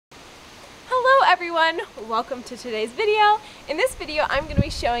everyone, welcome to today's video. In this video I'm going to be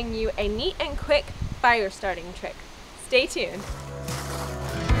showing you a neat and quick fire starting trick. Stay tuned.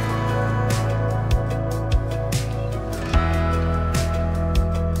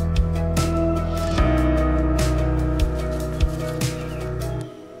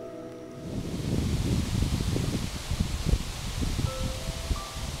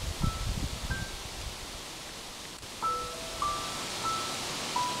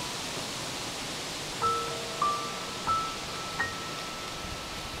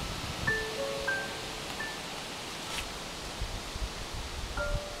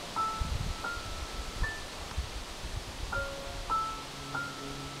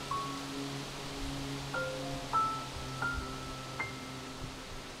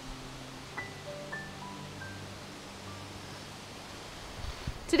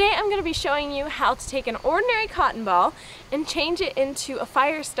 Today I'm going to be showing you how to take an ordinary cotton ball and change it into a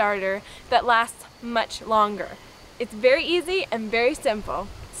fire starter that lasts much longer. It's very easy and very simple.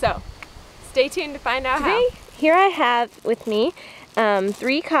 So stay tuned to find out how. Here I have with me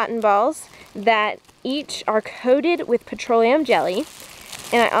 3 cotton balls that each are coated with petroleum jelly,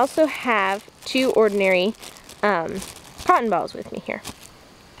 and I also have 2 ordinary cotton balls with me here.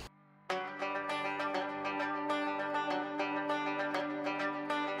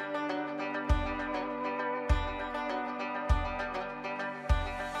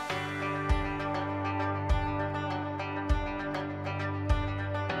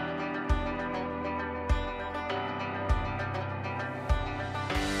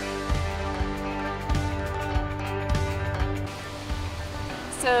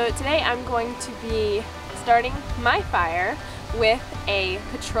 So today I'm going to be starting my fire with a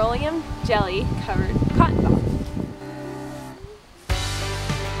petroleum jelly covered cotton ball.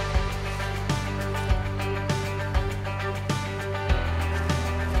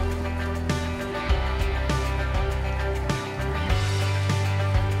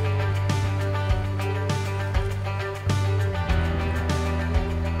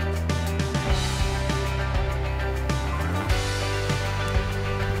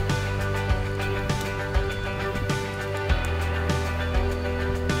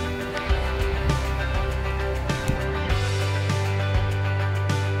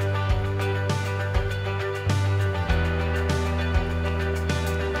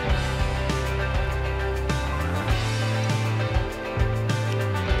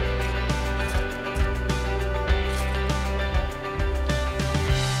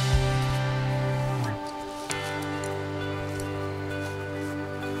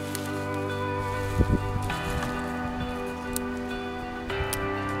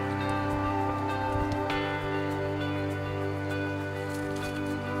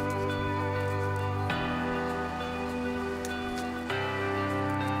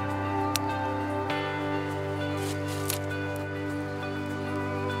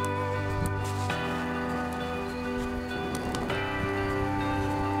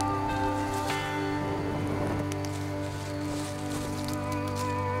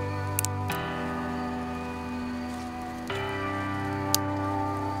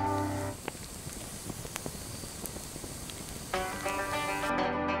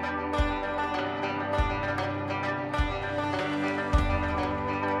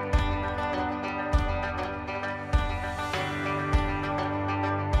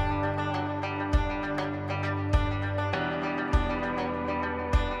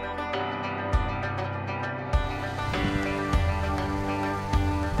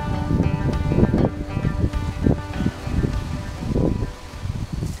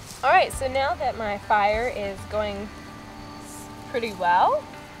 Alright, so now that my fire is going pretty well,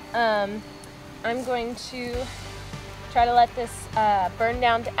 I'm going to try to let this burn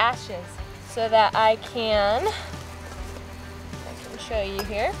down to ashes so that I can show you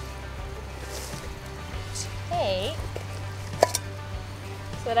here,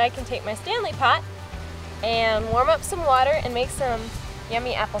 so that I can take my Stanley pot and warm up some water and make some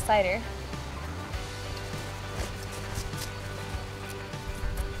yummy apple cider.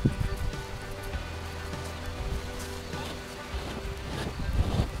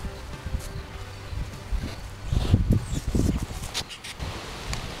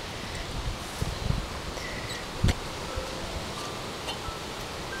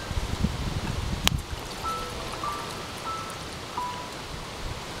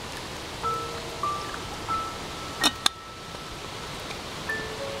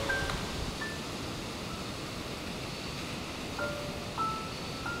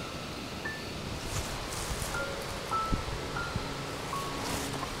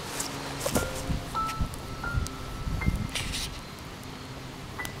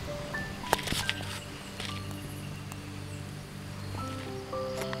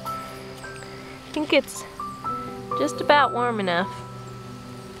 think it's just about warm enough.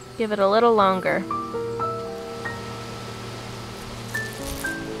 Give it a little longer.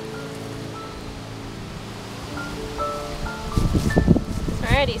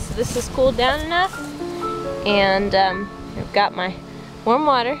 Alrighty, so this has cooled down enough, and I've got my warm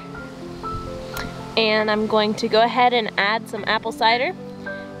water, and I'm going to go ahead and add some apple cider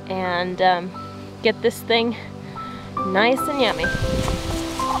and get this thing nice and yummy.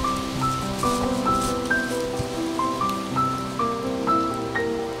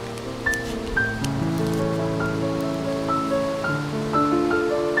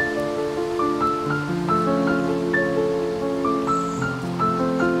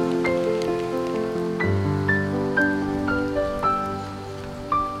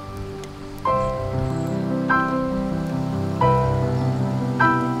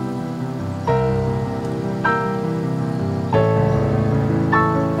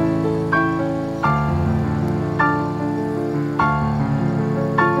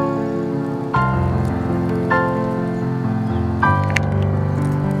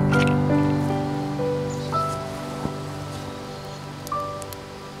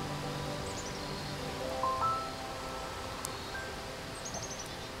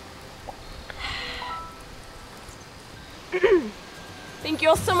 Thank you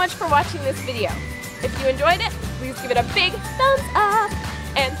all so much for watching this video. If you enjoyed it, please give it a big thumbs up,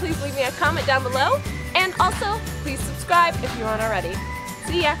 and please leave me a comment down below, and also please subscribe if you aren't already.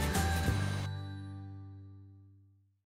 See ya!